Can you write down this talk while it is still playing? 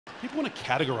People want to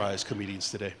categorize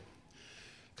comedians today.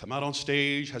 Come out on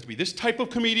stage, has to be this type of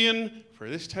comedian for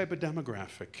this type of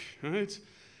demographic, right?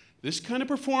 This kind of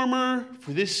performer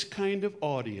for this kind of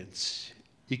audience.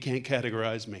 You can't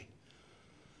categorize me.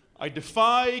 I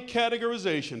defy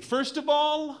categorization. First of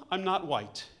all, I'm not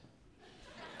white.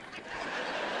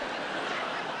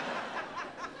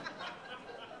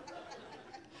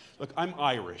 Look, I'm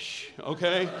Irish,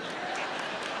 okay?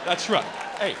 That's right.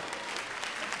 Hey,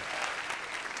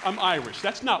 I'm Irish.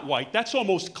 That's not white. That's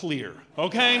almost clear,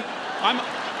 okay?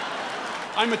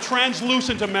 I'm a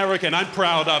translucent American. I'm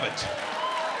proud of it.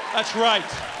 That's right.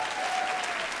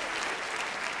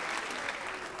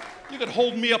 You could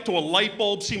hold me up to a light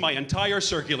bulb, see my entire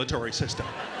circulatory system.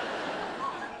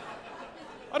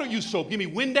 I don't use soap. Give me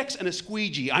Windex and a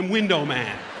squeegee. I'm window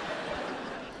man.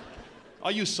 I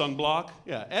use sunblock.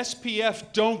 Yeah,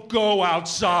 SPF, don't go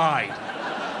outside.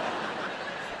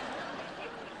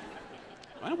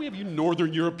 Why don't we have you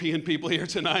Northern European people here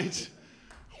tonight?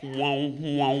 Wow,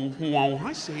 wow, wow.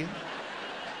 I see you.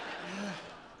 Yeah.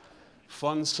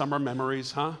 Fun summer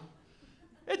memories, huh?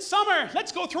 It's summer.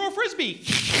 Let's go throw a frisbee.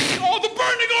 Oh, the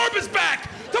burning orb is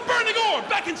back. The burning orb.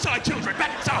 Back inside, children.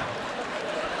 Back inside.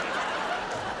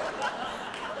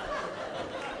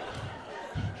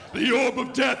 The orb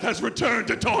of death has returned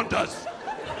to taunt us.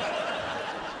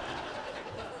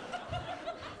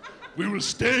 We will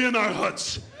stay in our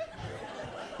huts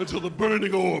until the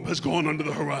burning orb has gone under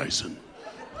the horizon.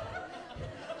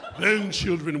 Then,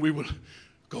 children, we will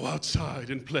go outside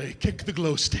and play kick the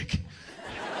glow stick.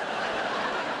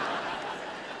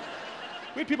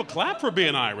 We had people clap for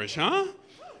being Irish, huh?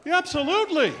 Yeah,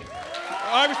 absolutely.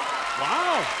 Irish.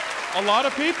 Wow, a lot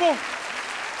of people.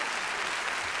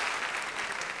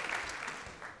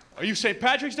 Are you St.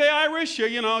 Patrick's Day Irish?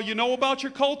 You know about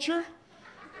your culture?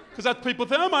 Because that's people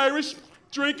think I'm Irish,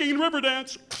 drinking and river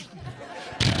dance.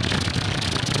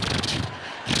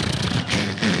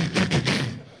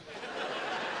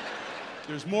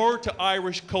 There's more to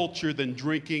Irish culture than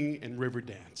drinking and river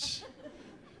dance.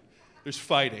 There's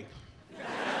fighting.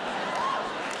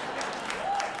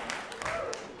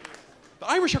 The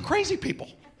Irish are crazy people.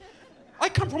 I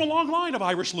come from a long line of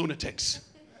Irish lunatics.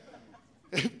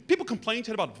 People complain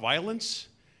today about violence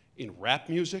in rap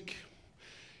music,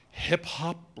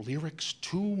 hip-hop lyrics,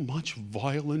 too much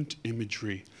violent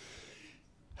imagery.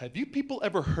 Have you people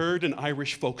ever heard an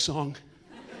Irish folk song?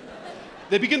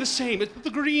 They begin the same. It's the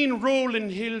green rolling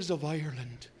hills of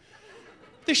Ireland,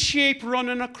 the sheep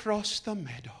running across the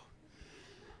meadow.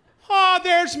 Ah,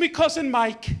 there's me cousin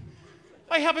Mike.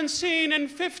 I haven't seen in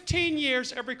 15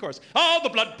 years, every chorus. Oh, the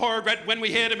blood poured red when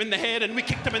we hit him in the head and we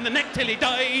kicked him in the neck till he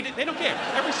died. They don't care,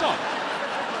 every song.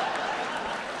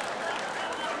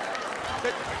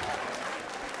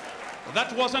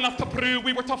 That was enough to prove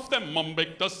we were tough, them mum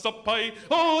baked us a pie.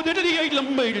 Oh, they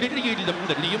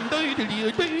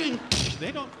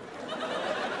don't.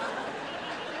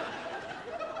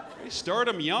 They start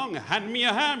them young. Hand me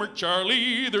a hammer,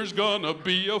 Charlie, there's gonna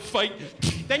be a fight.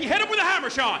 Then you hit him with a hammer,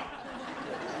 Sean.